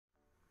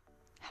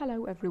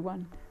Hello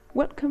everyone,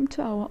 welcome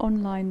to our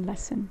online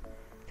lesson.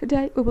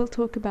 Today we will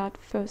talk about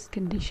first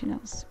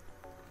conditionals.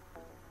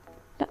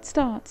 Let's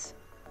start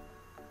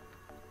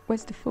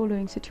with the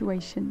following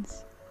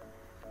situations.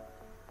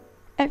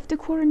 If the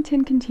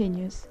quarantine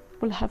continues,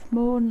 we'll have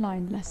more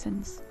online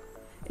lessons.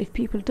 If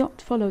people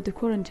don't follow the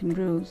quarantine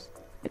rules,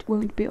 it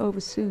won't be over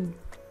soon.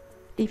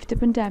 If the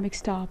pandemic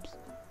stops,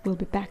 we'll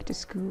be back to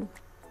school.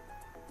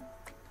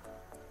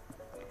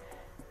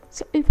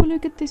 So if we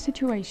look at this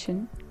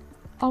situation,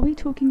 are we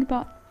talking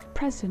about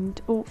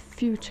present or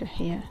future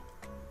here?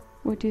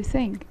 What do you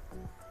think?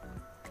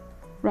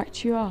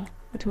 Right, you are.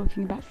 We're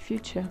talking about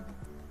future.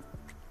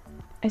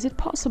 Is it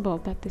possible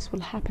that this will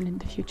happen in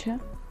the future?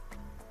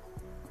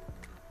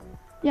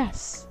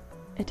 Yes,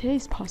 it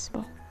is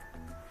possible.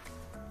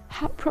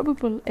 How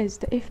probable is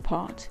the if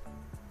part?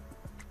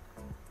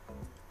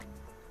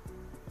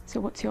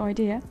 So what's your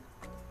idea?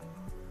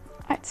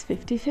 It's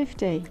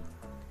 50-50.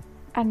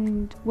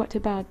 And what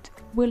about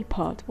will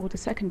part or the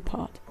second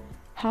part?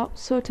 How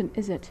certain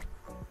is it?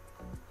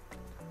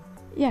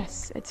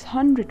 Yes, it's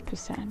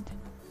 100%.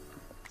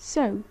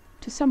 So,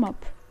 to sum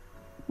up,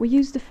 we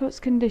use the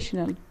first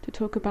conditional to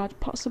talk about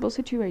possible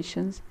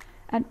situations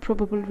and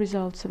probable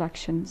results of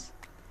actions.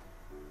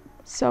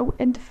 So,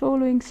 in the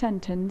following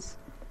sentence,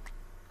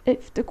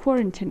 if the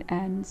quarantine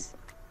ends,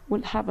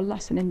 we'll have a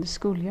lesson in the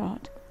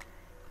schoolyard.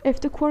 If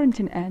the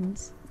quarantine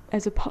ends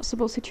as a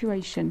possible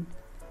situation,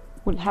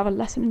 we'll have a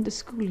lesson in the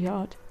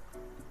schoolyard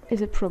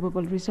is a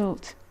probable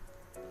result.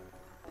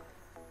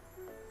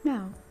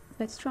 Now,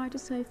 let's try to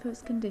say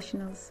first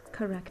conditionals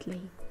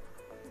correctly.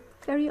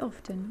 Very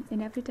often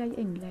in everyday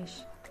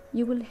English,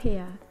 you will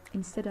hear,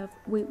 instead of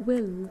we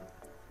will,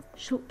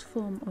 short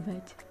form of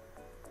it,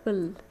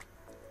 will.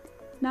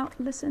 Now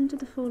listen to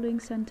the following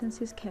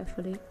sentences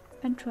carefully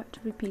and try to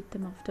repeat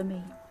them after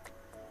me.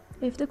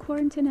 If the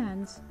quarantine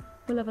ends,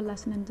 we'll have a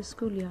lesson in the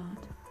schoolyard.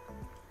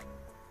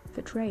 If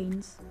it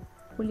rains,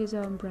 we'll use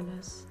our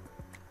umbrellas.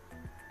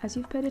 As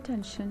you've paid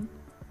attention,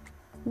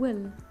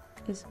 will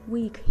is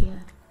weak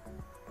here.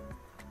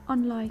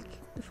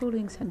 Unlike the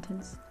following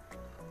sentence,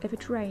 if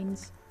it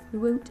rains, we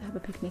won't have a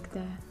picnic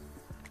there.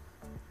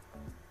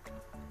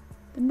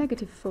 The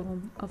negative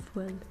form of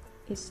will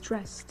is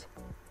stressed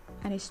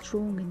and is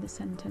strong in the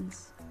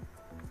sentence.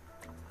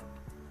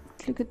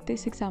 Look at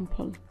this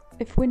example.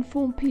 If we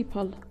inform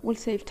people, we'll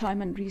save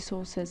time and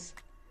resources.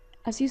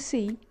 As you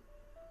see,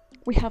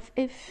 we have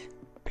if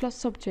plus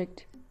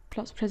subject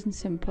plus present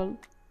simple,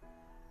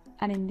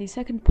 and in the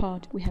second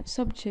part we have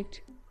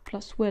subject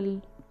plus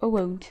will or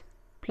won't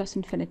plus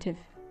infinitive.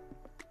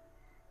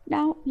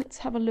 Now let's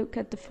have a look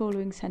at the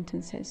following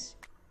sentences.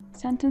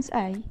 Sentence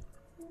A,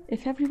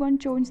 if everyone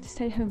joins the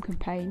stay home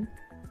campaign,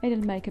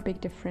 it'll make a big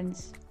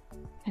difference.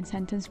 And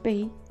sentence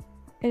B,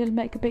 it'll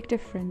make a big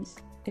difference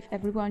if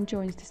everyone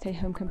joins the stay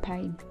home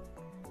campaign.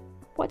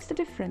 What's the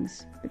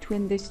difference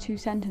between these two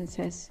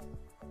sentences?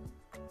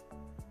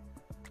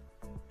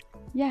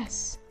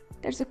 Yes,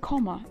 there's a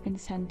comma in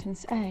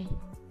sentence A.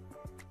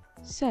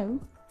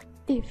 So,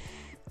 if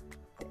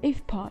the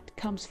if part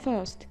comes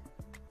first,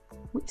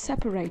 we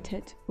separate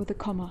it with a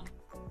comma.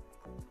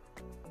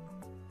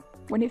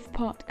 When if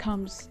part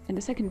comes in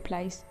the second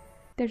place,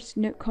 there's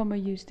no comma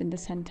used in the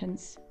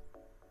sentence.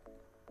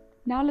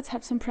 Now let's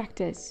have some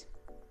practice.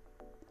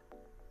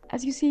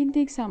 As you see in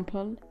the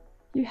example,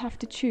 you have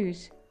to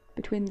choose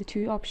between the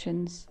two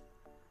options.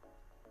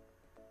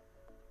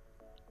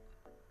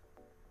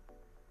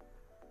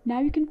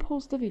 Now you can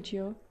pause the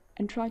video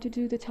and try to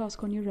do the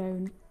task on your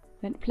own,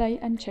 then play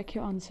and check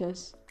your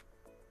answers.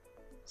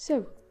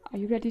 So, are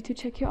you ready to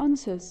check your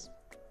answers?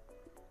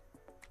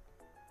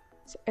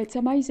 So it's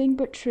amazing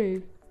but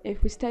true,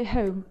 if we stay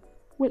home,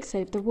 we'll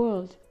save the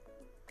world.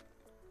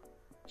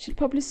 She'll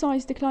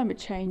publicise the climate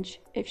change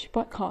if she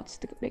boycotts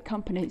the big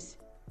companies.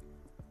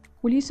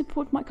 Will you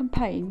support my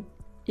campaign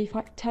if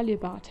I tell you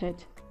about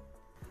it?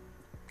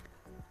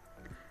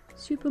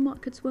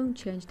 Supermarkets won't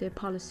change their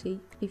policy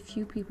if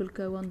few people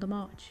go on the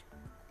march.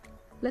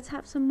 Let's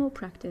have some more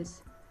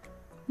practice.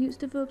 Use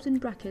the verbs in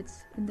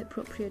brackets in the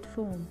appropriate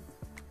form.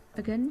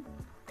 Again,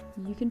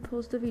 you can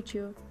pause the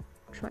video,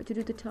 try to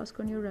do the task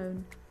on your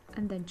own,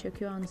 and then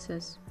check your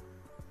answers.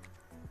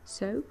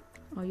 So,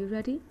 are you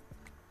ready?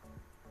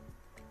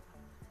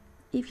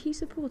 If he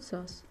supports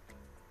us,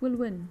 we'll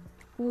win,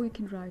 or you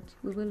can write,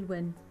 we will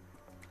win.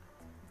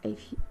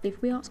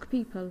 If we ask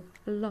people,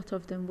 a lot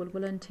of them will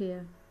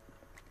volunteer.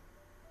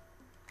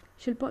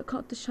 She'll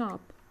boycott the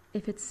shop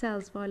if it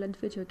sells violent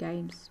video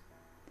games.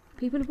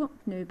 People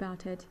won't know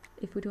about it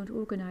if we don't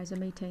organise a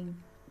meeting.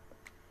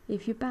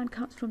 If you ban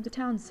cars from the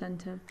town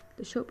centre,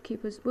 the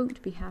shopkeepers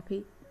won't be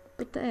happy,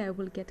 but the air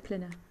will get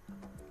cleaner.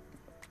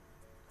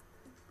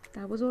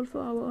 That was all for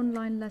our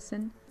online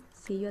lesson.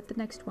 See you at the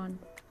next one.